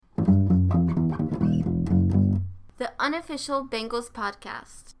unofficial Bengals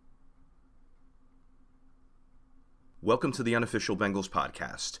podcast. Welcome to the unofficial Bengals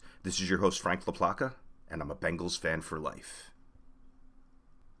podcast. This is your host, Frank LaPlaca, and I'm a Bengals fan for life.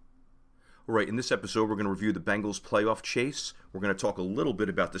 All right, in this episode, we're going to review the Bengals playoff chase. We're going to talk a little bit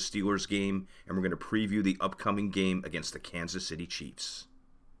about the Steelers game, and we're going to preview the upcoming game against the Kansas City Chiefs.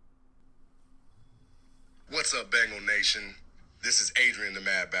 What's up, Bengal Nation? This is Adrian the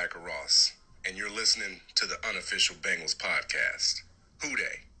Mad Backer Ross, and you're listening to the unofficial Bengals podcast. Who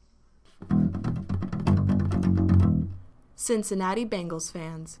dey? Cincinnati Bengals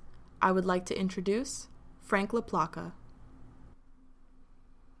fans, I would like to introduce Frank LaPlaca.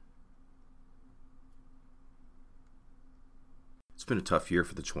 It's been a tough year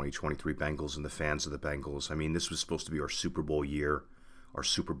for the 2023 Bengals and the fans of the Bengals. I mean, this was supposed to be our Super Bowl year. Our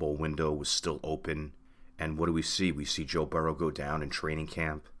Super Bowl window was still open. And what do we see? We see Joe Burrow go down in training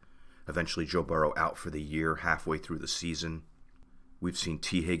camp. Eventually, Joe Burrow out for the year, halfway through the season. We've seen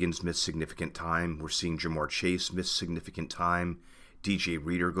T. Higgins miss significant time. We're seeing Jamar Chase miss significant time. DJ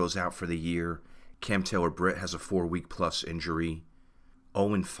Reader goes out for the year. Cam Taylor-Britt has a 4-week-plus injury.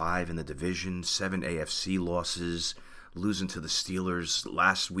 0-5 in the division, 7 AFC losses. Losing to the Steelers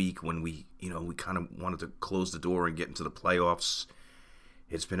last week when we kind of wanted to close the door and get into the playoffs.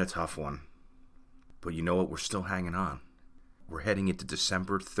 It's been a tough one. But you know what? We're still hanging on. We're heading into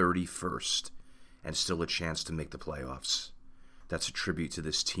December 31st and still a chance to make the playoffs. That's a tribute to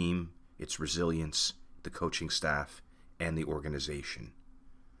this team, its resilience, the coaching staff, and the organization.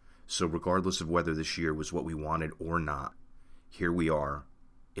 So regardless of whether this year was what we wanted or not, here we are.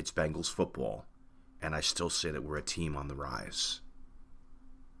 It's Bengals football. And I still say that we're a team on the rise.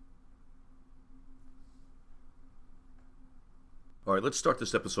 All right, let's start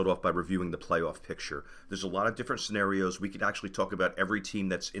this episode off by reviewing the playoff picture. There's a lot of different scenarios. We could actually talk about every team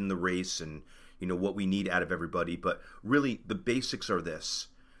that's in the race and, what we need out of everybody. But really, the basics are this.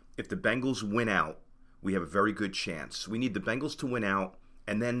 If the Bengals win out, we have a very good chance. We need the Bengals to win out,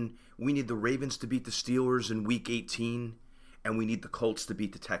 and then we need the Ravens to beat the Steelers in Week 18. And we need the Colts to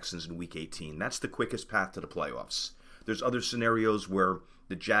beat the Texans in Week 18. That's the quickest path to the playoffs. There's other scenarios where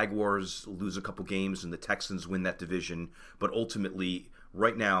the Jaguars lose a couple games and the Texans win that division. But ultimately,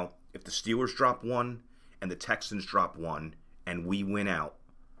 right now, if the Steelers drop one and the Texans drop one and we win out,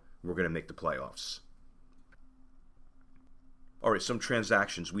 we're going to make the playoffs. All right, some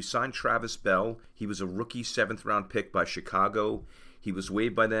transactions. We signed Travis Bell. He was a rookie 7th-round pick by Chicago. He was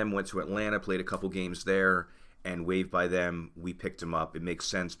waived by them, went to Atlanta, played a couple games there. And waived by them, we picked him up. It makes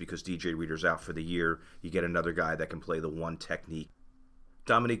sense because DJ Reader's out for the year. You get another guy that can play the one technique.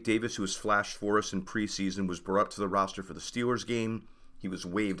 Dominique Davis, who was flashed for us in preseason, was brought up to the roster for the Steelers game. He was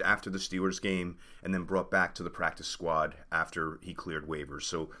waived after the Steelers game and then brought back to the practice squad after he cleared waivers.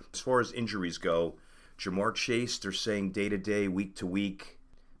 So as far as injuries go, Jamar Chase, they're saying day-to-day, week-to-week.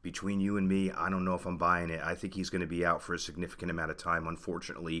 Between you and me, I don't know if I'm buying it. I think he's going to be out for a significant amount of time,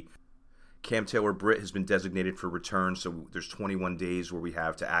 unfortunately. Cam Taylor-Britt has been designated for return, so there's 21 days where we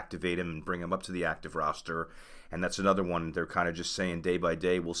have to activate him and bring him up to the active roster. And that's another one. They're kind of just saying day by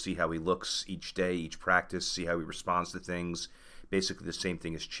day, we'll see how he looks each day, each practice, see how he responds to things. Basically the same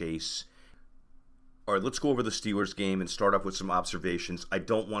thing as Chase. All right, let's go over the Steelers game and start off with some observations. I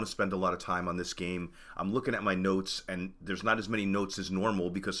don't want to spend a lot of time on this game. I'm looking at my notes, and there's not as many notes as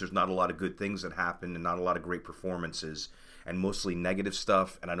normal because there's not a lot of good things that happen and not a lot of great performances. And mostly negative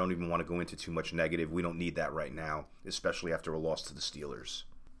stuff, and I don't even want to go into too much negative. We don't need that right now, especially after a loss to the Steelers.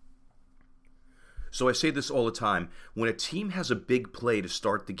 So I say this all the time. When a team has a big play to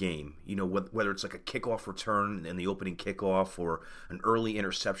start the game, whether it's like a kickoff return in the opening kickoff or an early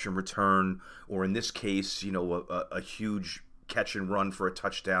interception return, or in this case, a huge catch and run for a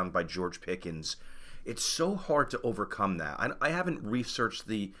touchdown by George Pickens, it's so hard to overcome that. I haven't researched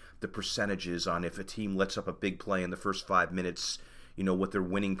the percentages on if a team lets up a big play in the first 5 minutes, what their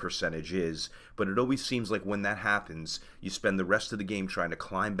winning percentage is. But it always seems like when that happens, you spend the rest of the game trying to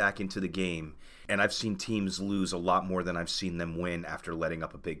climb back into the game. And I've seen teams lose a lot more than I've seen them win after letting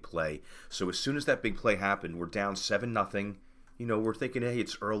up a big play. So as soon as that big play happened, we're down 7-0. We're thinking, hey,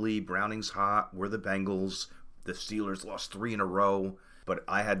 it's early. Browning's hot. We're the Bengals. The Steelers lost 3 in a row. But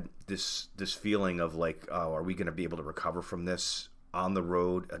I had this feeling of like, oh, are we going to be able to recover from this on the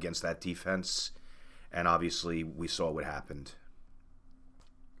road against that defense? And obviously, we saw what happened.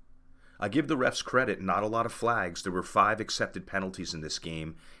 I give the refs credit, not a lot of flags. There were 5 accepted penalties in this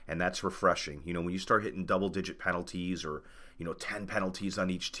game, and that's refreshing. When you start hitting double-digit penalties or, 10 penalties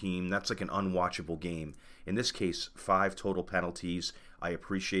on each team, that's like an unwatchable game. In this case, 5 total penalties. I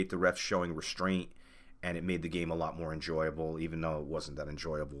appreciate the refs showing restraint, and it made the game a lot more enjoyable, even though it wasn't that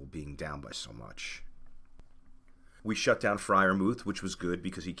enjoyable being down by so much. We shut down Freiermuth, which was good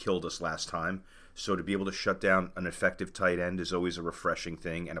because he killed us last time. So to be able to shut down an effective tight end is always a refreshing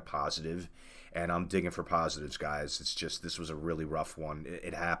thing and a positive. And I'm digging for positives, guys. It's just, this was a really rough one.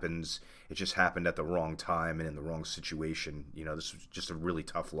 It happens. It just happened at the wrong time and in the wrong situation. This was just a really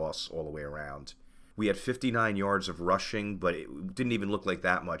tough loss all the way around. We had 59 yards of rushing, but it didn't even look like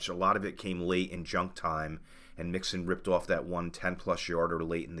that much. A lot of it came late in junk time, and Mixon ripped off that one 10-plus yarder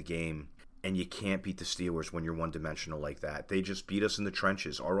late in the game. And you can't beat the Steelers when you're one-dimensional like that. They just beat us in the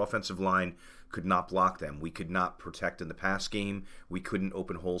trenches. Our offensive line could not block them. We could not protect in the pass game. We couldn't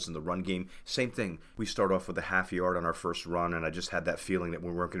open holes in the run game. Same thing. We start off with a half yard on our first run, and I just had that feeling that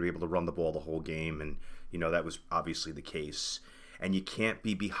we weren't going to be able to run the ball the whole game. And, that was obviously the case. And you can't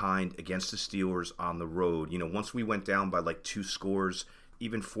be behind against the Steelers on the road. Once we went down by like 2 scores,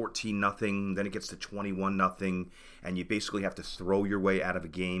 even 14-0, then it gets to 21-0, and you basically have to throw your way out of a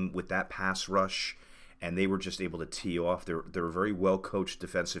game with that pass rush, and they were just able to tee off. They're a very well-coached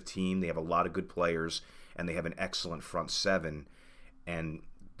defensive team. They have a lot of good players, and they have an excellent front seven, and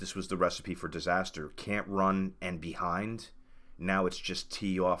this was the recipe for disaster. Can't run and behind. Now it's just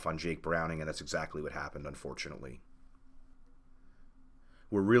tee off on Jake Browning, and that's exactly what happened, unfortunately.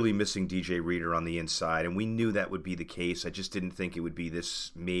 We're really missing DJ Reader on the inside, and we knew that would be the case. I just didn't think it would be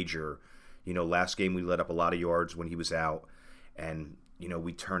this major. Last game we let up a lot of yards when he was out, and,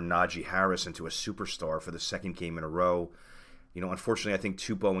 we turned Najee Harris into a superstar for the second game in a row. Unfortunately, I think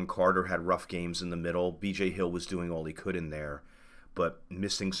Tupou and Carter had rough games in the middle. BJ Hill was doing all he could in there, but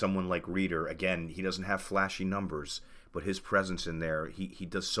missing someone like Reader, again, he doesn't have flashy numbers, but his presence in there, he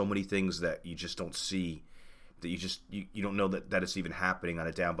does so many things that you just don't see, that you don't know that it's even happening on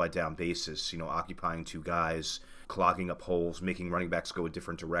a down-by-down basis, occupying 2 guys, clogging up holes, making running backs go a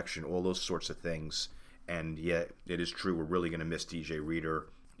different direction, all those sorts of things. And yet, it is true, we're really going to miss DJ Reader,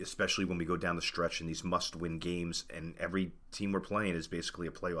 especially when we go down the stretch in these must-win games, and every team we're playing is basically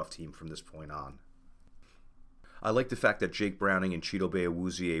a playoff team from this point on. I like the fact that Jake Browning and Chidobe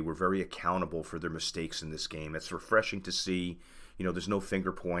Awuzie were very accountable for their mistakes in this game. It's refreshing to see. There's no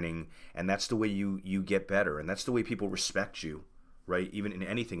finger pointing, and that's the way you get better, and that's the way people respect you, right? Even in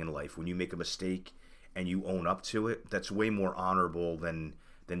anything in life, when you make a mistake and you own up to it, that's way more honorable than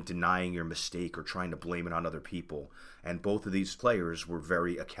denying your mistake or trying to blame it on other people. And both of these players were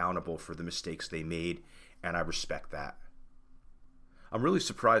very accountable for the mistakes they made, and I respect that. I'm really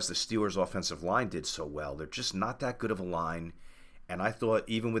surprised the Steelers' offensive line did so well. They're just not that good of a line, and I thought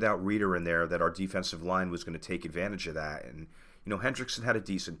even without Reader in there that our defensive line was going to take advantage of that. And Hendrickson had a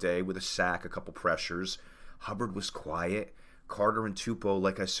decent day with a sack, a couple pressures. Hubbard was quiet. Carter and Tupou,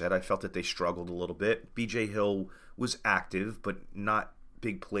 like I said, I felt that they struggled a little bit. BJ Hill was active, but not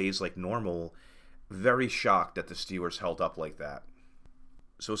big plays like normal. Very shocked that the Steelers held up like that.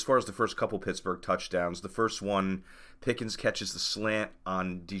 So as far as the first couple Pittsburgh touchdowns, the first one, Pickens catches the slant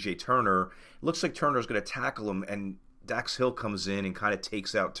on DJ Turner. It looks like Turner's going to tackle him, and Dax Hill comes in and kind of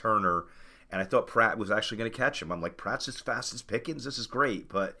takes out Turner. And I thought Pratt was actually going to catch him. I'm like, Pratt's as fast as Pickens? This is great.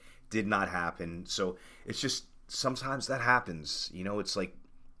 But did not happen. So it's just, sometimes that happens. It's like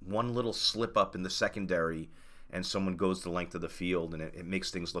one little slip up in the secondary and someone goes the length of the field, and it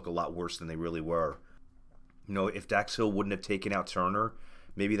makes things look a lot worse than they really were. If Dax Hill wouldn't have taken out Turner,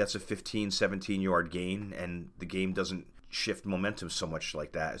 maybe that's a 15, 17-yard gain, and the game doesn't shift momentum so much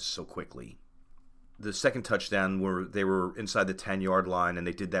like that so quickly. The second touchdown, they were inside the 10-yard line, and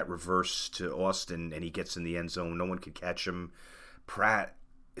they did that reverse to Austin, and he gets in the end zone. No one could catch him. Pratt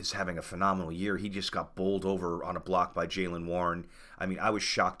is having a phenomenal year. He just got bowled over on a block by Jaylen Warren. I mean, I was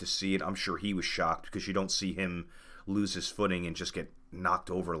shocked to see it. I'm sure he was shocked because you don't see him lose his footing and just get knocked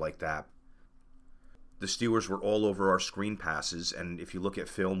over like that. The Steelers were all over our screen passes, and if you look at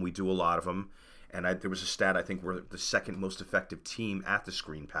film, we do a lot of them. And there was a stat, I think, we're the second most effective team at the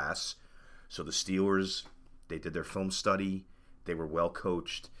screen pass. So the Steelers, they did their film study, they were well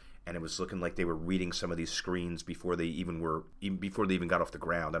coached, and it was looking like they were reading some of these screens before they even got off the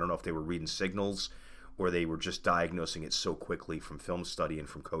ground. I don't know if they were reading signals or they were just diagnosing it so quickly from film study and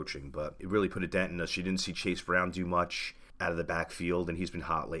from coaching, but it really put a dent in us. You didn't see Chase Brown do much out of the backfield, and he's been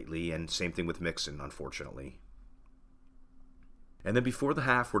hot lately, and same thing with Mixon, unfortunately. And then before the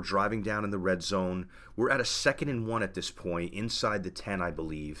half, we're driving down in the red zone. We're at a 2nd and 1 at this point, inside the 10, I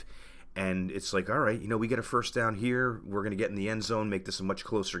believe. And it's like, all right, we get a first down here. We're going to get in the end zone, make this a much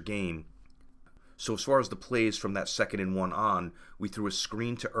closer game. So as far as the plays from that 2nd and 1 on, we threw a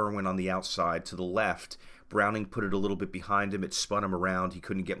screen to Irwin on the outside to the left. Browning put it a little bit behind him. It spun him around. He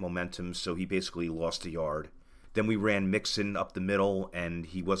couldn't get momentum, so he basically lost a yard. Then we ran Mixon up the middle, and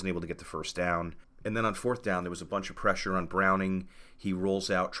he wasn't able to get the first down. And then on fourth down, there was a bunch of pressure on Browning. He rolls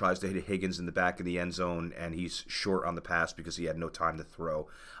out, tries to hit Higgins in the back of the end zone, and he's short on the pass because he had no time to throw.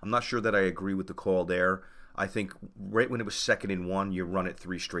 I'm not sure that I agree with the call there. I think right when it was 2nd and 1, you run it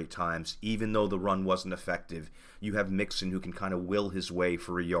 3 straight times. Even though the run wasn't effective, you have Mixon who can kind of will his way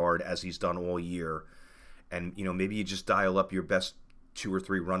for a yard as he's done all year. And, maybe you just dial up your best 2 or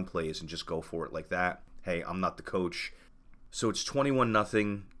 3 run plays and just go for it like that. Hey, I'm not the coach. So it's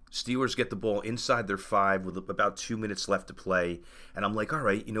 21-0. Steelers get the ball inside their 5 with about 2 minutes left to play. And I'm like, all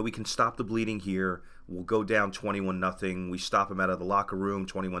right, we can stop the bleeding here. We'll go down 21-0. We stop them out of the locker room,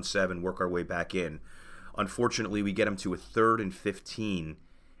 21-7, work our way back in. Unfortunately, we get them to a 3rd and 15,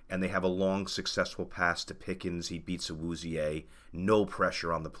 and they have a long, successful pass to Pickens. He beats Awuzie. No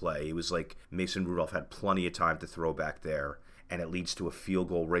pressure on the play. It was like Mason Rudolph had plenty of time to throw back there, and it leads to a field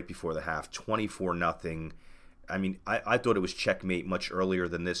goal right before the half, 24-0. I mean, I thought it was checkmate much earlier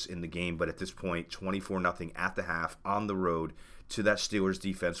than this in the game, but at this point, 24-0 at the half on the road to that Steelers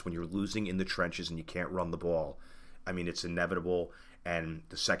defense when you're losing in the trenches and you can't run the ball. I mean, it's inevitable, and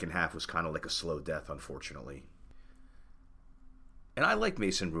the second half was kind of like a slow death, unfortunately. And I like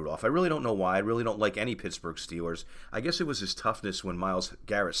Mason Rudolph. I really don't know why. I really don't like any Pittsburgh Steelers. I guess it was his toughness when Myles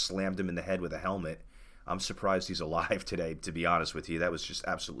Garrett slammed him in the head with a helmet. I'm surprised he's alive today, to be honest with you. That was just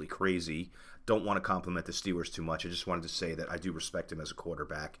absolutely crazy. Don't want to compliment the Steelers too much. I just wanted to say that I do respect him as a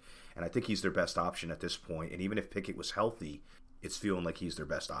quarterback, and I think he's their best option at this point. And even if Pickett was healthy, it's feeling like he's their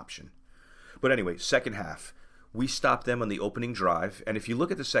best option. But anyway, second half. We stopped them on the opening drive, and if you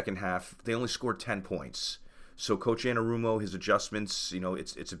look at the second half, they only scored 10 points. So Coach Anarumo, his adjustments,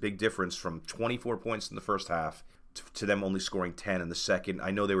 it's a big difference from 24 points in the first half to them only scoring 10 in the second.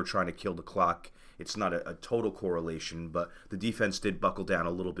 I know they were trying to kill the clock. It's not a total correlation, but the defense did buckle down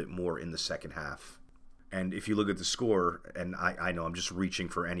a little bit more in the second half. And if you look at the score, and I know I'm just reaching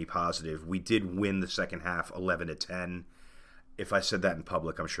for any positive, we did win the second half 11-10. If I said that in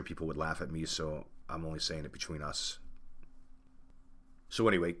public, I'm sure people would laugh at me, so I'm only saying it between us. So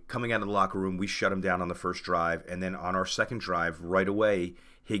anyway, coming out of the locker room, we shut him down on the first drive, and then on our second drive, right away,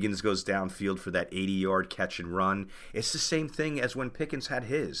 Higgins goes downfield for that 80-yard catch and run. It's the same thing as when Pickens had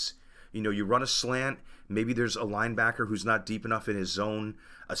his. You run a slant, maybe there's a linebacker who's not deep enough in his zone,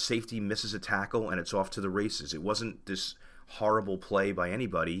 a safety misses a tackle, and it's off to the races. It wasn't this horrible play by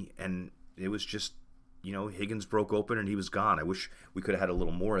anybody, and it was just, Higgins broke open and he was gone. I wish we could have had a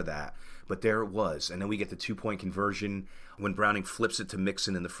little more of that. But there it was. And then we get the 2-point conversion when Browning flips it to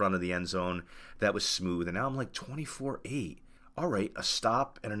Mixon in the front of the end zone. That was smooth. And now I'm like 24-8. All right, a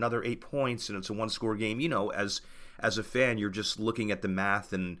stop and another 8 points, and it's a one-score game. As a fan, you're just looking at the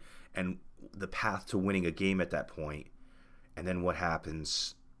math and the path to winning a game at that point. And then what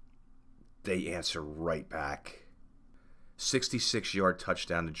happens? They answer right back. 66-yard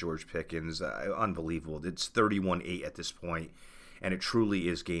touchdown to George Pickens. Unbelievable. It's 31-8 at this point, and it truly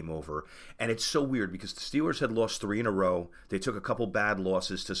is game over. And it's so weird because the Steelers had lost 3 in a row. They took a couple bad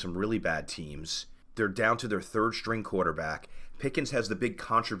losses to some really bad teams. They're down to their third-string quarterback. Pickens has the big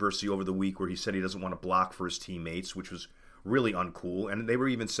controversy over the week where he said he doesn't want to block for his teammates, which was really uncool. And they were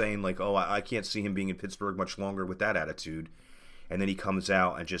even saying, like, oh, I can't see him being in Pittsburgh much longer with that attitude. And then he comes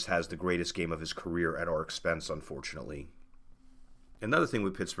out and just has the greatest game of his career at our expense, unfortunately. Another thing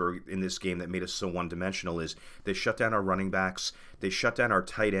with Pittsburgh in this game that made us so one-dimensional is they shut down our running backs. They shut down our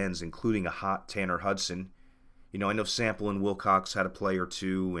tight ends, including a hot Tanner Hudson. I know Sample and Wilcox had a play or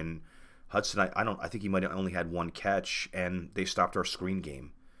two, and Hudson, I think he might have only had 1 catch, and they stopped our screen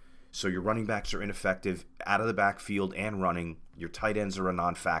game. So your running backs are ineffective out of the backfield and running. Your tight ends are a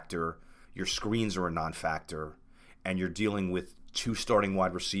non-factor. Your screens are a non-factor. And you're dealing with 2 starting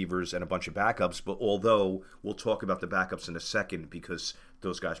wide receivers and a bunch of backups. But although we'll talk about the backups in a second because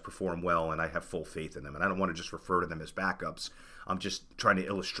those guys perform well and I have full faith in them. And I don't want to just refer to them as backups. I'm just trying to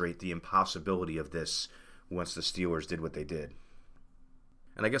illustrate the impossibility of this once the Steelers did what they did.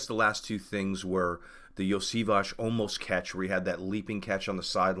 And I guess the last 2 things were the Josivas almost catch where he had that leaping catch on the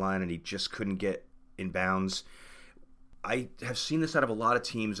sideline and he just couldn't get in bounds. I have seen this out of a lot of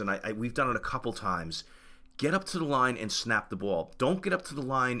teams, and we've done it a couple times. Get up to the line and snap the ball. Don't get up to the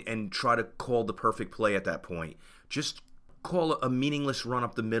line and try to call the perfect play at that point. Just call a meaningless run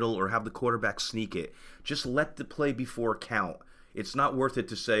up the middle or have the quarterback sneak it. Just let the play before count. It's not worth it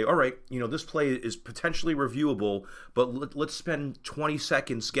to say, all right, this play is potentially reviewable, but let's spend 20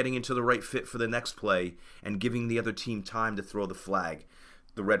 seconds getting into the right fit for the next play and giving the other team time to throw the flag,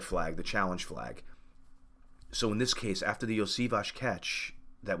 the red flag, the challenge flag. So in this case, after the Josivas catch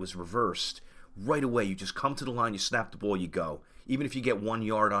that was reversed, right away you just come to the line, you snap the ball, you go. Even if you get 1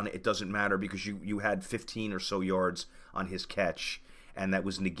 yard on it, it doesn't matter because you had 15 or so yards on his catch. and that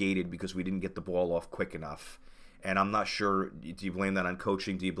was negated because we didn't get the ball off quick enough. And I'm not sure, do you blame that on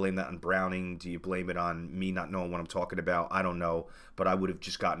coaching? Do you blame that on Browning? Do you blame it on me not knowing what I'm talking about? I don't know, but I would have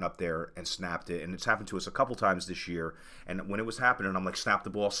just gotten up there and snapped it. And it's happened to us a couple times this year. And when it was happening, I'm like, snap the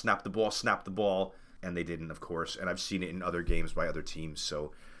ball, snap the ball, snap the ball. And they didn't, of course. And I've seen it in other games by other teams.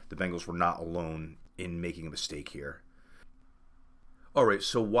 So the Bengals were not alone in making a mistake here. All right,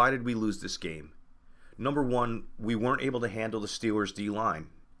 so why did we lose this game? Number one, we weren't able to handle the Steelers' D-line.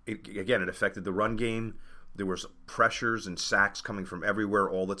 It affected the run game. There was pressures and sacks coming from everywhere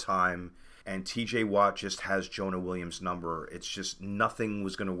all the time. And TJ Watt just has Jonah Williams' number. It's just nothing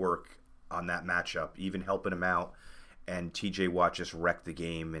was going to work on that matchup, even helping him out. And TJ Watt just wrecked the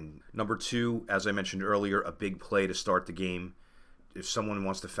game. And number two, as I mentioned earlier, a big play to start the game. If someone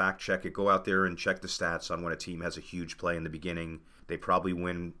wants to fact check it, go out there and check the stats on when a team has a huge play in the beginning. They probably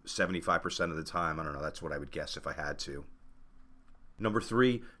win 75% of the time. I don't know. That's what I would guess if I had to. Number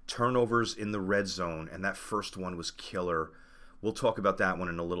three, turnovers in the red zone, and that first one was killer. We'll talk about that one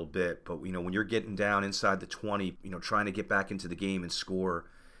in a little bit, but when you're getting down inside the 20, trying to get back into the game and score,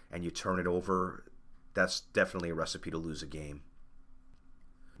 and you turn it over, that's definitely a recipe to lose a game.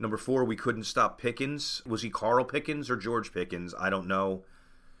 Number four, we couldn't stop Pickens. Was he Carl Pickens or George Pickens? I don't know,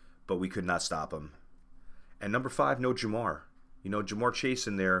 but we could not stop him. And number five, no Jamar. Jamar Chase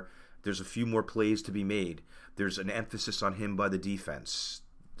in there. There's a few more plays to be made. There's an emphasis on him by the defense.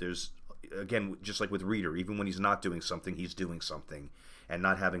 There's, again, just like with Reeder, even when he's not doing something, he's doing something. And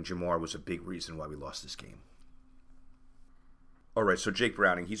not having Jamar was a big reason why we lost this game. All right, so Jake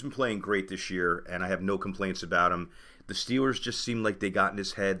Browning, he's been playing great this year, and I have no complaints about him. The Steelers just seem like they got in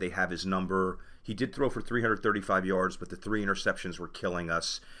his head. They have his number. He did throw for 335 yards, but the 3 interceptions were killing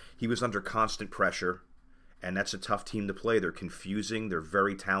us. He was under constant pressure. And that's a tough team to play. They're confusing. They're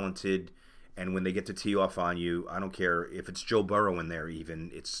very talented. And when they get to tee off on you, I don't care if it's Joe Burrow in there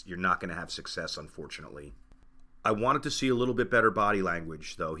even, you're not going to have success, unfortunately. I wanted to see a little bit better body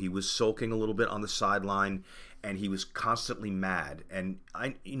language, though. He was sulking a little bit on the sideline, and he was constantly mad. And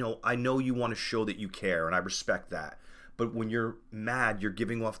I know you want to show that you care, and I respect that. But when you're mad, you're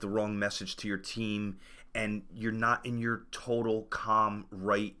giving off the wrong message to your team, and you're not in your total, calm,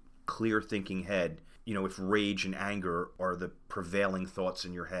 right, clear thinking head. If rage and anger are the prevailing thoughts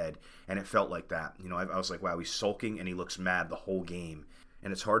in your head. And it felt like that. I was like, wow, he's sulking and he looks mad the whole game.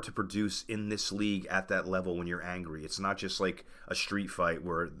 And it's hard to produce in this league at that level when you're angry. It's not just like a street fight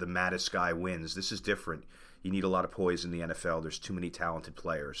where the maddest guy wins. This is different. You need a lot of poise in the NFL. There's too many talented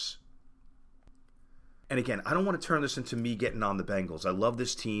players. And again, I don't want to turn this into me getting on the Bengals. I love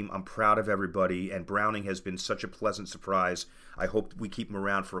this team. I'm proud of everybody. And Browning has been such a pleasant surprise. I hope we keep him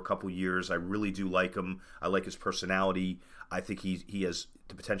around for a couple years. I really do like him. I like his personality. I think he has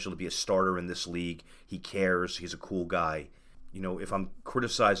the potential to be a starter in this league. He cares. He's a cool guy. If I'm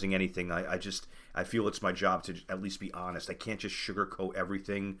criticizing anything, I feel it's my job to at least be honest. I can't just sugarcoat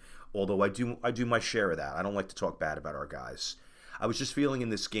everything, although I do my share of that. I don't like to talk bad about our guys. I was just feeling in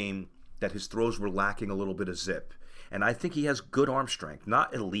this game that his throws were lacking a little bit of zip. And I think he has good arm strength.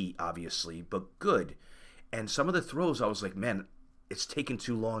 Not elite, obviously, but good. And some of the throws, I was like, man, it's taken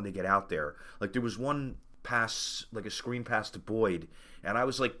too long to get out there. Like, there was one pass, like a screen pass to Boyd, and I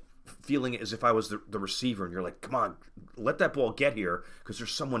was like feeling it as if I was the receiver, and you're like, come on, let that ball get here, because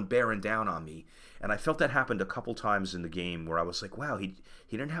there's someone bearing down on me. And I felt that happened a couple times in the game where I was like, wow, he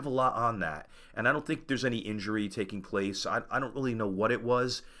didn't have a lot on that. And I don't think there's any injury taking place. I don't really know what it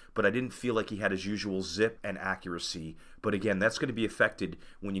was, but I didn't feel like he had his usual zip and accuracy. But again, that's going to be affected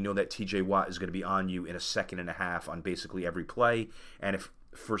when you know that TJ Watt is going to be on you in a second and a half on basically every play. And if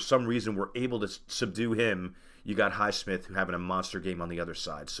for some reason we're able to subdue him, you got Highsmith who having a monster game on the other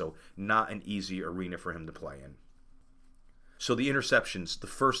side. So not an easy arena for him to play in. So the interceptions, the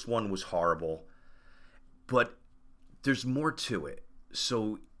first one was horrible, but there's more to it.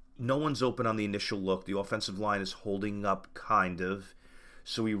 So no one's open on the initial look. The offensive line is holding up kind of.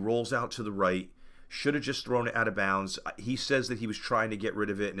 So he rolls out to the right. Should have just thrown it out of bounds. He says that he was trying to get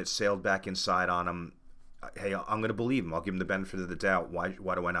rid of it and it sailed back inside on him. Hey, I'm going to believe him. I'll give him the benefit of the doubt. Why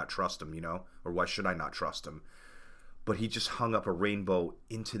do I not trust him, Or why should I not trust him? But he just hung up a rainbow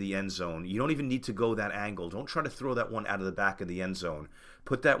into the end zone. You don't even need to go that angle. Don't try to throw that one out of the back of the end zone.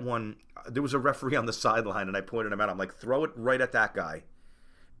 Put that one... There was a referee on the sideline, and I pointed him out. I'm like, throw it right at that guy.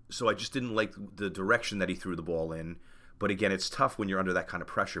 So I just didn't like the direction that he threw the ball in. But again, it's tough when you're under that kind of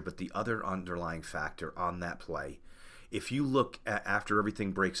pressure. But the other underlying factor on that play, if you look at after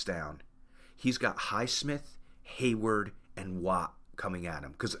everything breaks down, he's got Highsmith, Hayward, and Watt coming at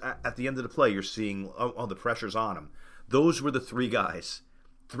him. Because at the end of the play, you're seeing, the pressure's on him. Those were the three guys.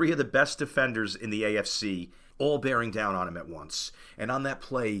 Three of the best defenders in the AFC all bearing down on him at once. And on that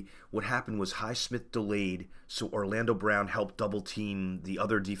play, what happened was Highsmith delayed, so Orlando Brown helped double team the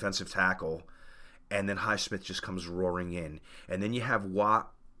other defensive tackle, and then Highsmith just comes roaring in. And then you have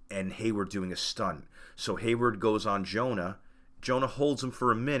Watt and Hayward doing a stunt. So Hayward goes on Jonah. Jonah holds him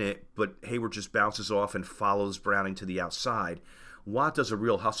for a minute, but Hayward just bounces off and follows Browning to the outside. Watt does a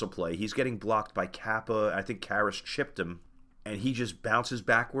real hustle play. He's getting blocked by Kappa. I think Karras chipped him. And he just bounces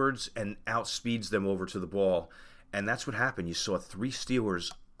backwards and outspeeds them over to the ball. And that's what happened. You saw 3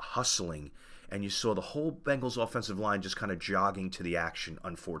 Steelers hustling, and you saw the whole Bengals offensive line just kind of jogging to the action,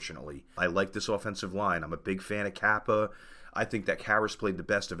 unfortunately. I like this offensive line. I'm a big fan of Kappa. I think that Karras played the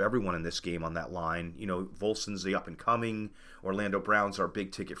best of everyone in this game on that line. You know, Volson's the up-and-coming. Orlando Brown's our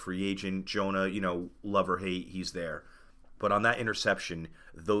big-ticket free agent. Jonah, you know, love or hate, he's there. But on that interception,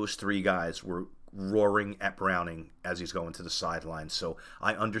 those 3 guys were roaring at Browning as he's going to the sideline. So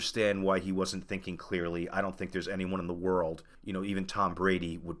I understand why he wasn't thinking clearly. I don't think there's anyone in the world, you know, even Tom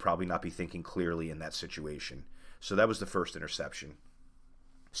Brady would probably not be thinking clearly in that situation. So that was the first interception.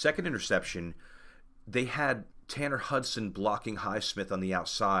 Second interception, they had Tanner Hudson blocking Highsmith on the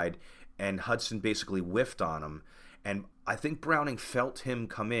outside, and Hudson basically whiffed on him. And I think Browning felt him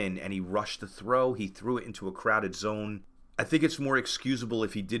come in, and he rushed the throw. He threw it into a crowded zone. I think it's more excusable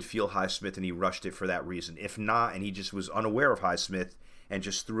if he did feel Highsmith and he rushed it for that reason. If not, and he just was unaware of Highsmith and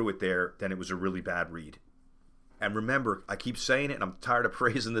just threw it there, then it was a really bad read. And remember, I keep saying it, and I'm tired of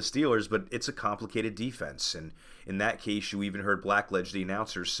praising the Steelers, but it's a complicated defense. And in that case, you even heard Blackledge, the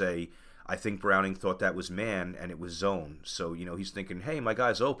announcer, say, I think Browning thought that was man, and it was zone. So, you know, he's thinking, hey, my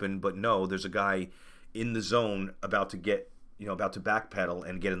guy's open, but no, there's a guy in the zone about to backpedal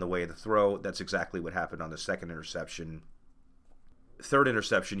and get in the way of the throw. That's exactly what happened on the second interception. Third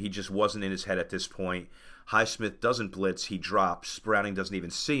interception, he just wasn't in his head at this point. Highsmith doesn't blitz, he drops. Browning doesn't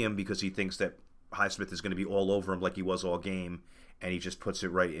even see him because he thinks that Highsmith is going to be all over him like he was all game, and he just puts it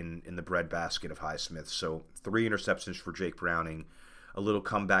right in the breadbasket of Highsmith. So 3 interceptions for Jake Browning. A little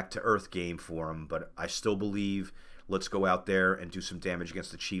comeback to earth game for him, but I still believe let's go out there and do some damage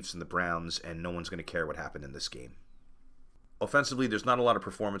against the Chiefs and the Browns, and no one's going to care what happened in this game. Offensively, there's not a lot of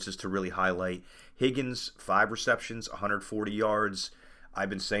performances to really highlight. Higgins, 5 receptions, 140 yards. I've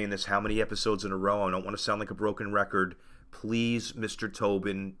been saying this how many episodes in a row? I don't want to sound like a broken record. Please, Mr.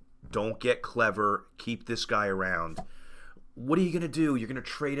 Tobin, don't get clever. Keep this guy around. What are you going to do? You're going to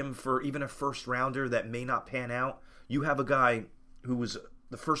trade him for even a first rounder that may not pan out? You have a guy who was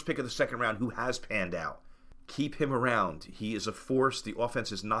the first pick of the second round who has panned out. Keep him around. He is a force. The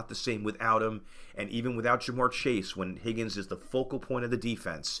offense is not the same without him. And even without Jamar Chase, when Higgins is the focal point of the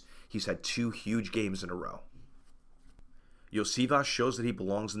defense, he's had 2 huge games in a row. Iosivas shows that he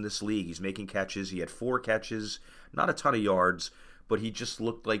belongs in this league. He's making catches. He had 4 catches, not a ton of yards, but he just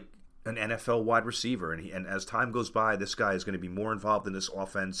looked like an NFL wide receiver. And as time goes by, this guy is going to be more involved in this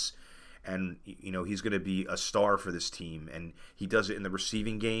offense. And, you know, he's going to be a star for this team. And he does it in the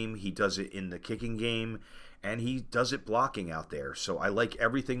receiving game. He does it in the kicking game. And he does it blocking out there. So I like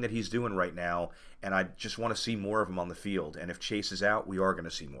everything that he's doing right now, and I just want to see more of him on the field. And if Chase is out, we are going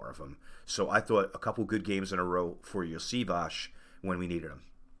to see more of him. So I thought a couple good games in a row for Iosivas when we needed him.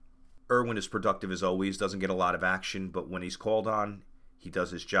 Irwin is productive as always, doesn't get a lot of action, but when he's called on, he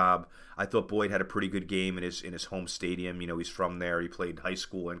does his job. I thought Boyd had a pretty good game in his home stadium. You know, he's from there. He played high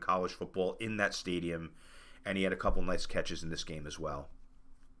school and college football in that stadium, and he had a couple nice catches in this game as well.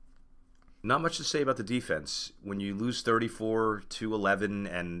 Not much to say about the defense. When you lose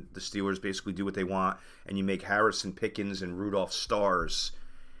 34-11 and the Steelers basically do what they want, and you make Harrison, Pickens, and Rudolph stars,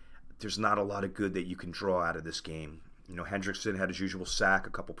 there's not a lot of good that you can draw out of this game. You know, Hendrickson had his usual sack,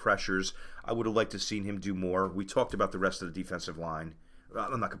 a couple pressures. I would have liked to have seen him do more. We talked about the rest of the defensive line.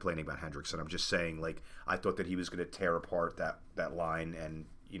 I'm not complaining about Hendrickson. I'm just saying, like, I thought that he was going to tear apart that line, and,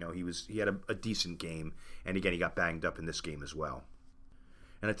 you know, he had a decent game. And, again, he got banged up in this game as well.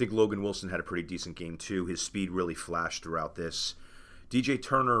 And I think Logan Wilson had a pretty decent game, too. His speed really flashed throughout this. DJ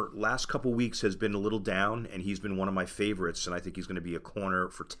Turner, last couple weeks, has been a little down, and he's been one of my favorites, and I think he's going to be a corner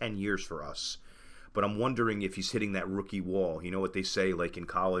for 10 years for us. But I'm wondering if he's hitting that rookie wall. You know what they say, like in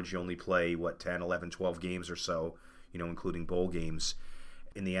college, you only play, 10, 11, 12 games or so, you know, including bowl games.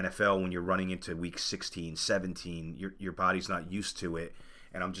 In the NFL, when you're running into week 16, 17, your body's not used to it.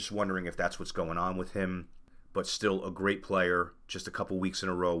 And I'm just wondering if that's what's going on with him. But still a great player, just a couple weeks in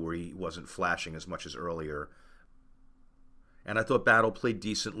a row where he wasn't flashing as much as earlier. And I thought Battle played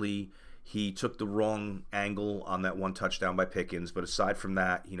decently. He took the wrong angle on that one touchdown by Pickens, but aside from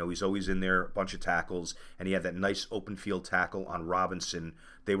that, you know, he's always in there, a bunch of tackles, and he had that nice open field tackle on Robinson.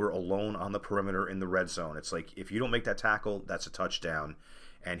 They were alone on the perimeter in the red zone. It's like, if you don't make that tackle, that's a touchdown,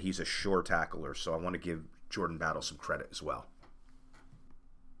 and he's a sure tackler. So I want to give Jordan Battle some credit as well.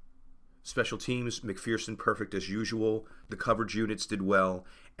 Special teams, McPherson perfect as usual. The coverage units did well,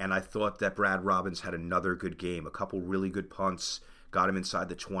 and I thought that Brad Robbins had another good game. A couple really good punts, got him inside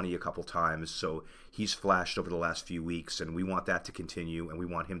the 20 a couple times, so he's flashed over the last few weeks, and we want that to continue, and we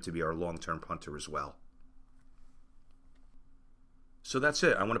want him to be our long-term punter as well. So that's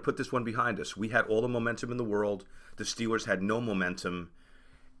it. I want to put this one behind us. We had all the momentum in the world. The Steelers had no momentum.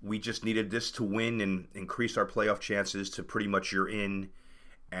 We just needed this to win and increase our playoff chances to pretty much you're in,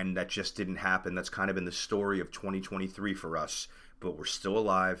 and that just didn't happen. That's kind of been the story of 2023 for us. But we're still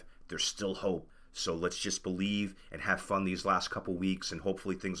alive. There's still hope. So let's just believe and have fun these last couple weeks, and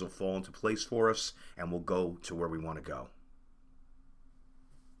hopefully things will fall into place for us, and we'll go to where we want to go.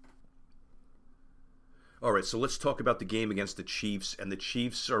 All right, so let's talk about the game against the Chiefs. And the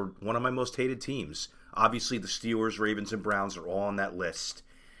Chiefs are one of my most hated teams. Obviously, the Steelers, Ravens, and Browns are all on that list.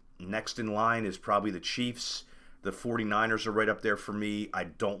 Next in line is probably the Chiefs. The 49ers are right up there for me. I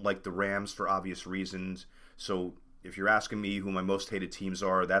don't like the Rams for obvious reasons. So if you're asking me who my most hated teams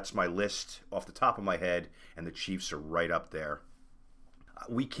are, that's my list off the top of my head, and the Chiefs are right up there.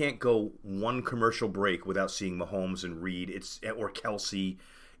 We can't go one commercial break without seeing Mahomes and Reed or Kelsey.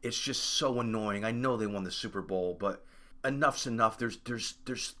 It's just so annoying. I know they won the Super Bowl, but enough's enough. There's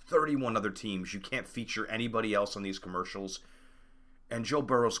 31 other teams. You can't feature anybody else on these commercials. And Joe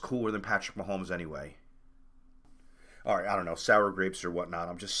Burrow's cooler than Patrick Mahomes anyway. All right, I don't know, sour grapes or whatnot.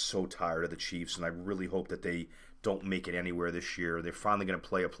 I'm just so tired of the Chiefs, and I really hope that they don't make it anywhere this year. They're finally going to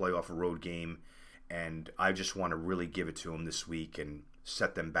play a playoff road game, and I just want to really give it to them this week and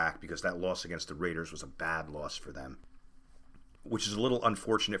set them back, because that loss against the Raiders was a bad loss for them, which is a little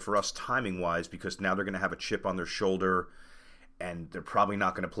unfortunate for us timing-wise, because now they're going to have a chip on their shoulder, and they're probably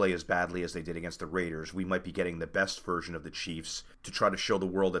not going to play as badly as they did against the Raiders. We might be getting the best version of the Chiefs to try to show the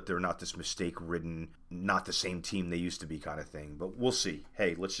world that they're not this mistake-ridden, not the same team they used to be kind of thing. But we'll see.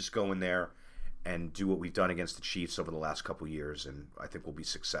 Hey, let's just go in there and do what we've done against the Chiefs over the last couple years, and I think we'll be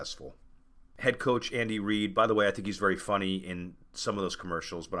successful. Head coach Andy Reid, by the way, I think he's very funny in some of those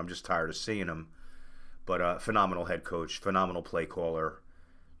commercials, but I'm just tired of seeing him. But phenomenal head coach, phenomenal play caller,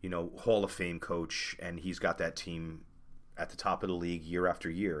 Hall of Fame coach, and he's got that team at the top of the league year after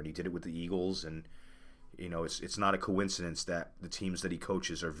year, and he did it with the Eagles, and it's not a coincidence that the teams that he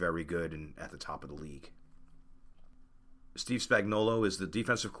coaches are very good and at the top of the league. Steve Spagnuolo is the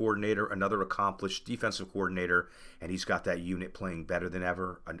defensive coordinator, another accomplished defensive coordinator, and he's got that unit playing better than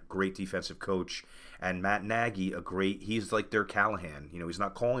ever, a great defensive coach. And Matt Nagy, he's like their Callahan. He's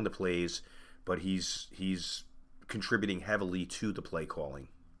not calling the plays, but he's contributing heavily to the play calling.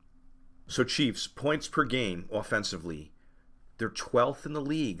 So Chiefs, points per game offensively. They're 12th in the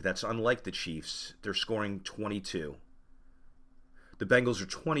league. That's unlike the Chiefs. They're scoring 22. The Bengals are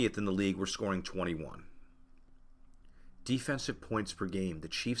 20th in the league. We're scoring 21. Defensive points per game. The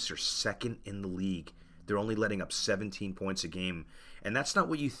Chiefs are second in the league. They're only letting up 17 points a game. And that's not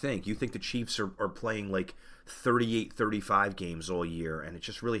what you think. You think the Chiefs are playing like 38, 35 games all year, and it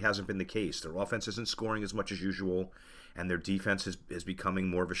just really hasn't been the case. Their offense isn't scoring as much as usual, and their defense is becoming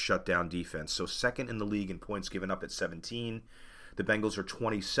more of a shutdown defense. So second in the league in points given up at 17. The Bengals are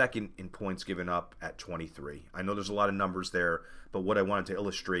 22nd in points given up at 23. I know there's a lot of numbers there, but what I wanted to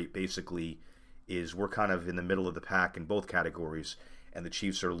illustrate basically is we're kind of in the middle of the pack in both categories, and the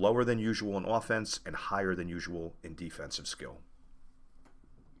Chiefs are lower than usual in offense and higher than usual in defensive skill.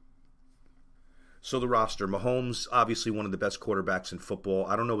 So the roster, Mahomes, obviously one of the best quarterbacks in football.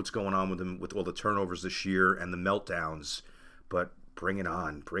 I don't know what's going on with him with all the turnovers this year and the meltdowns, but bring it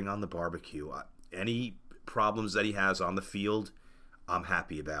on. Bring on the barbecue. Any problems that he has on the field, I'm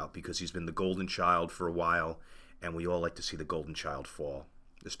happy about, because he's been the golden child for a while, and we all like to see the golden child fall,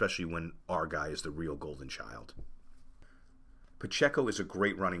 especially when our guy is the real golden child. Pacheco is a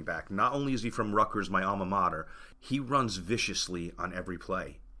great running back. Not only is he from Rutgers, my alma mater, he runs viciously on every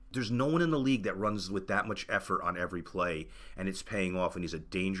play. There's no one in the league that runs with that much effort on every play, and it's paying off, and he's a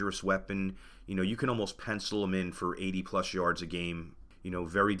dangerous weapon. You can almost pencil him in for 80-plus yards a game.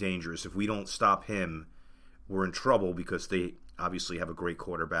 Very dangerous. If we don't stop him, we're in trouble, because they obviously have a great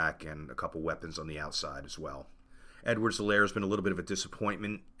quarterback and a couple weapons on the outside as well. Edwards-Helaire has been a little bit of a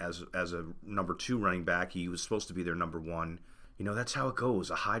disappointment as a number 2 running back. He was supposed to be their number 1. That's how it goes.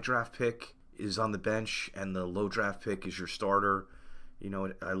 A high draft pick is on the bench, and the low draft pick is your starter.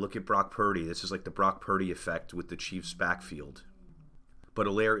 I look at Brock Purdy. This is like the Brock Purdy effect with the Chiefs' backfield. But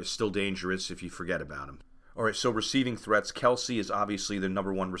Helaire is still dangerous if you forget about him. All right, so receiving threats. Kelsey is obviously the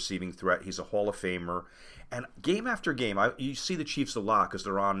number 1 receiving threat. He's a Hall of Famer. And game after game, you see the Chiefs a lot because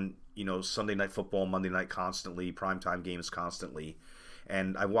they're on, Sunday Night Football, Monday night constantly, primetime games constantly.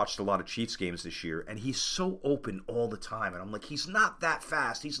 And I watched a lot of Chiefs games this year, and he's so open all the time. And I'm like, he's not that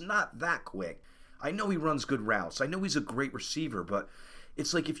fast. He's not that quick. I know he runs good routes. I know he's a great receiver, but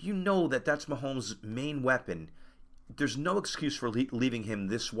it's like if you know that that's Mahomes' main weapon, there's no excuse for leaving him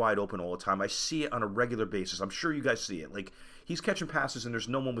this wide open all the time. I see it on a regular basis. I'm sure you guys see it. Like, he's catching passes, and there's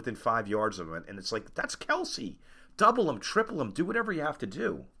no one within 5 yards of him. And it's like, that's Kelsey. Double him, triple him, do whatever you have to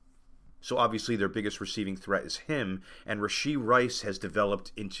do. So obviously their biggest receiving threat is him, and Rashee Rice has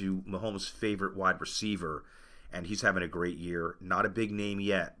developed into Mahomes' favorite wide receiver, and he's having a great year. Not a big name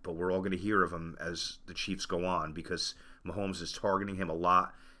yet, but we're all going to hear of him as the Chiefs go on because Mahomes is targeting him a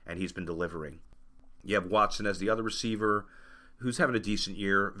lot, and he's been delivering. You have Watson as the other receiver, who's having a decent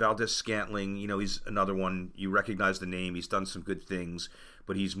year. Valdez-Scantling, he's another one. You recognize the name. He's done some good things,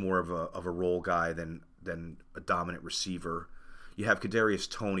 but he's more of a role guy than a dominant receiver. You have Kadarius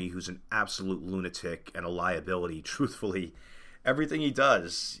Toney, who's an absolute lunatic and a liability. Truthfully, everything he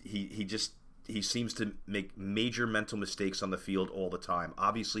does, he seems to make major mental mistakes on the field all the time.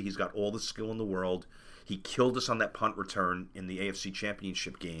 Obviously, he's got all the skill in the world. He killed us on that punt return in the AFC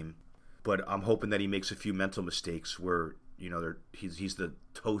Championship game. But I'm hoping that he makes a few mental mistakes where, he's the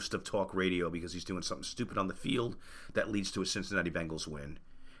toast of talk radio because he's doing something stupid on the field that leads to a Cincinnati Bengals win.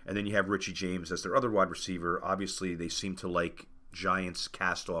 And then you have Richie James as their other wide receiver. Obviously, they seem to like Giants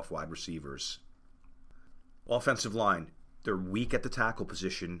cast-off wide receivers. Offensive line, they're weak at the tackle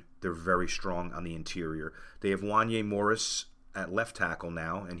position. They're very strong on the interior. They have Wanye Morris at left tackle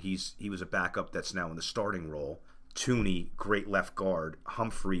now, and he was a backup that's now in the starting role. Tooney, great left guard.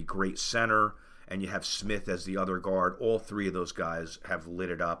 Humphrey, great center. And you have Smith as the other guard. All three of those guys have lit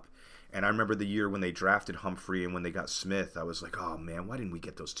it up. And I remember the year when they drafted Humphrey and when they got Smith, I was like, oh man, why didn't we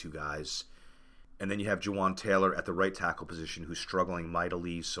get those two guys? And then you have Jawan Taylor at the right tackle position who's struggling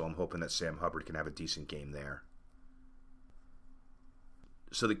mightily, so I'm hoping that Sam Hubbard can have a decent game there.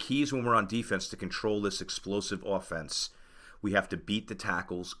 So the keys when we're on defense to control this explosive offense, we have to beat the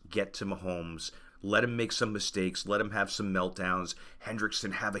tackles, get to Mahomes, let him make some mistakes, let him have some meltdowns,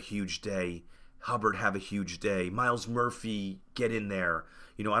 Hendrickson have a huge day, Hubbard have a huge day, Miles Murphy, get in there.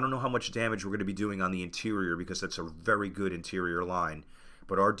 I don't know how much damage we're going to be doing on the interior because that's a very good interior line.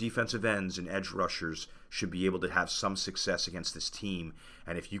 But our defensive ends and edge rushers should be able to have some success against this team.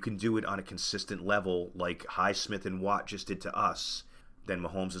 And if you can do it on a consistent level like Highsmith and Watt just did to us, then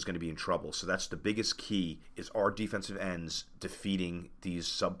Mahomes is going to be in trouble. So that's the biggest key, is our defensive ends defeating these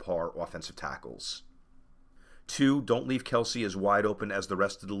subpar offensive tackles. 2, don't leave Kelsey as wide open as the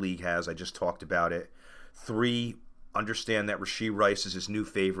rest of the league has. I just talked about it. 3, understand that Rashee Rice is his new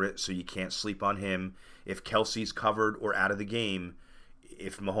favorite, so you can't sleep on him. If Kelsey's covered or out of the game,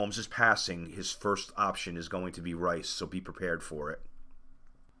 if Mahomes is passing, his first option is going to be Rice, so be prepared for it.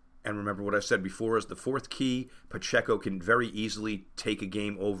 And remember what I said before is the 4th key, Pacheco can very easily take a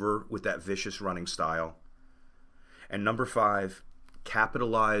game over with that vicious running style. And number 5,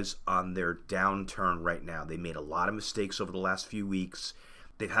 capitalize on their downturn right now. They made a lot of mistakes over the last few weeks.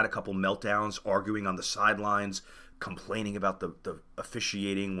 They've had a couple meltdowns, arguing on the sidelines, complaining about the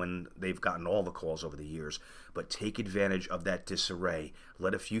officiating when they've gotten all the calls over the years. But take advantage of that disarray.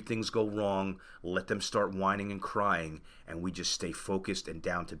 Let a few things go wrong. Let them start whining and crying, and we just stay focused and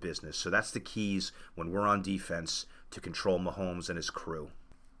down to business. So that's the keys when we're on defense to control Mahomes and his crew.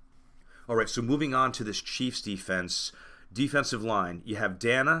 All right, so moving on to this Chiefs defense. Defensive line, you have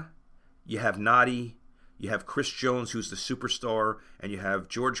Dana, you have Nadi, you have Chris Jones, who's the superstar, and you have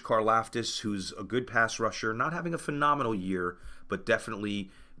George Karlaftis, who's a good pass rusher, not having a phenomenal year, but definitely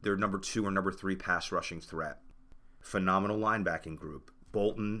their number 2 or number 3 pass rushing threat. Phenomenal linebacking group.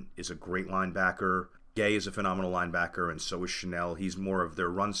 Bolton is a great linebacker. Gay is a phenomenal linebacker, and so is Chanel. He's more of their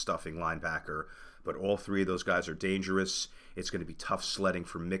run-stuffing linebacker, but all 3 of those guys are dangerous. It's going to be tough sledding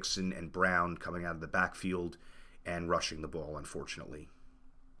for Mixon and Brown coming out of the backfield and rushing the ball, unfortunately.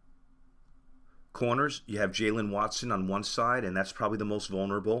 Corners, you have Jalen Watson on one side, and that's probably the most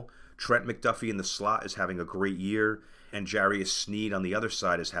vulnerable. Trent McDuffie in the slot is having a great year, and Jarius Sneed on the other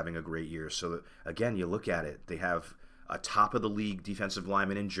side is having a great year. So, again, you look at it. They have a top-of-the-league defensive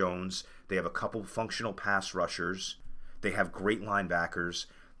lineman in Jones. They have a couple functional pass rushers. They have great linebackers.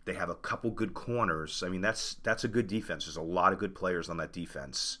 They have a couple good corners. I mean, that's a good defense. There's a lot of good players on that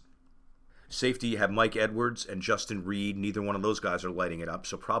defense. Safety, you have Mike Edwards and Justin Reed. Neither one of those guys are lighting it up,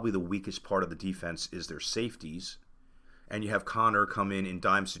 so probably the weakest part of the defense is their safeties. And you have Connor come in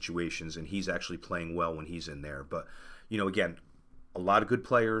dime situations, and he's actually playing well when he's in there. But, again, a lot of good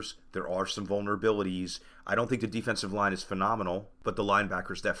players. There are some vulnerabilities. I don't think the defensive line is phenomenal, but the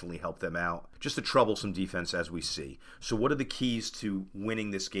linebackers definitely help them out. Just a troublesome defense as we see. So what are the keys to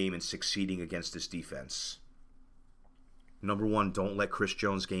winning this game and succeeding against this defense? Number one, don't let Chris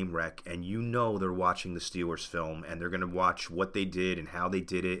Jones game wreck. And you know they're watching the Steelers film, and they're going to watch what they did and how they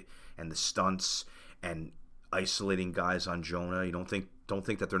did it and the stunts and isolating guys on Jonah. You don't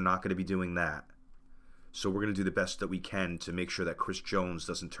think that they're not going to be doing that. So we're going to do the best that we can to make sure that Chris Jones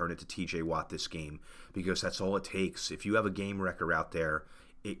doesn't turn into TJ Watt this game, because that's all it takes. If you have a game wrecker out there,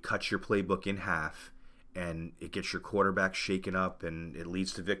 it cuts your playbook in half, and it gets your quarterback shaken up, and it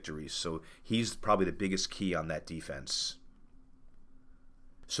leads to victories. So he's probably the biggest key on that defense.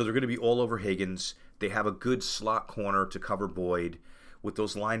 So they're going to be all over Higgins. They have a good slot corner to cover Boyd. With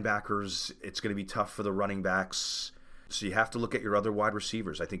those linebackers, it's going to be tough for the running backs. So you have to look at your other wide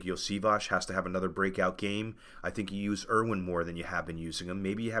receivers. I think Yosivas has to have another breakout game. I think you use Irwin more than you have been using him.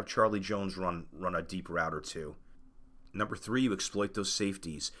 Maybe you have Charlie Jones run a deep route or two. Number 3, you exploit those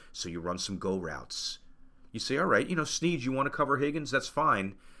safeties. So you run some go routes. You say, all right, Snead, you want to cover Higgins? That's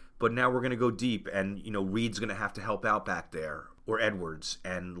fine. But now we're going to go deep, and, Reed's going to have to help out back there, or Edwards,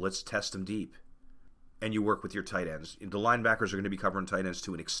 and let's test them deep. And you work with your tight ends. The linebackers are going to be covering tight ends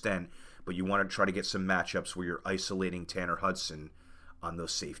to an extent, but you want to try to get some matchups where you're isolating Tanner Hudson on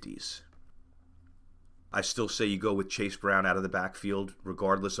those safeties. I still say you go with Chase Brown out of the backfield,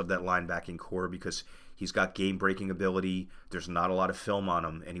 regardless of that linebacking core, because he's got game-breaking ability. There's not a lot of film on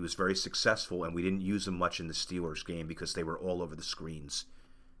him, and he was very successful, and we didn't use him much in the Steelers game because they were all over the screens.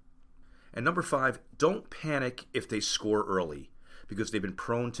 And number 5, don't panic if they score early, because they've been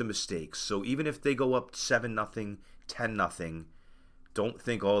prone to mistakes. So even if they go up 7-0, 10-0, don't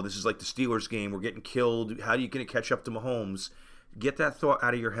think, oh, this is like the Steelers game, we're getting killed, how are you going to catch up to Mahomes? Get that thought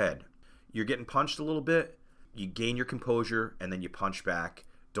out of your head. You're getting punched a little bit, you gain your composure, and then you punch back.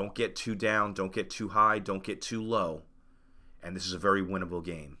 Don't get too down, don't get too high, don't get too low. And this is a very winnable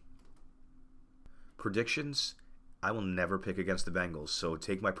game. Predictions? I will never pick against the Bengals, so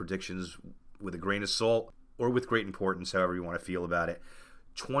take my predictions with a grain of salt, or with great importance, however you want to feel about it.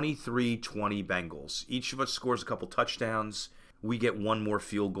 23-20 Bengals. Each of us scores a couple touchdowns. We get one more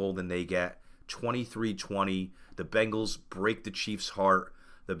field goal than they get. 23-20. The Bengals break the Chiefs' heart.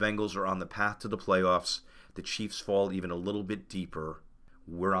 The Bengals are on the path to the playoffs. The Chiefs fall even a little bit deeper.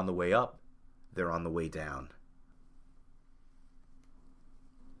 We're on the way up. They're on the way down.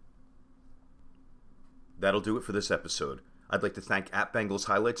 That'll do it for this episode. I'd like to thank @Bengals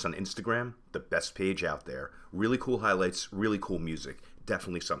Highlights on Instagram, the best page out there. Really cool highlights, really cool music.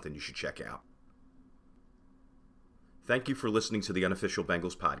 Definitely something you should check out. Thank you for listening to the Unofficial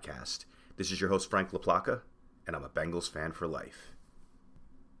Bengals Podcast. This is your host, Frank LaPlaca, and I'm a Bengals fan for life.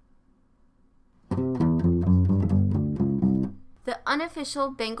 The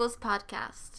Unofficial Bengals Podcast.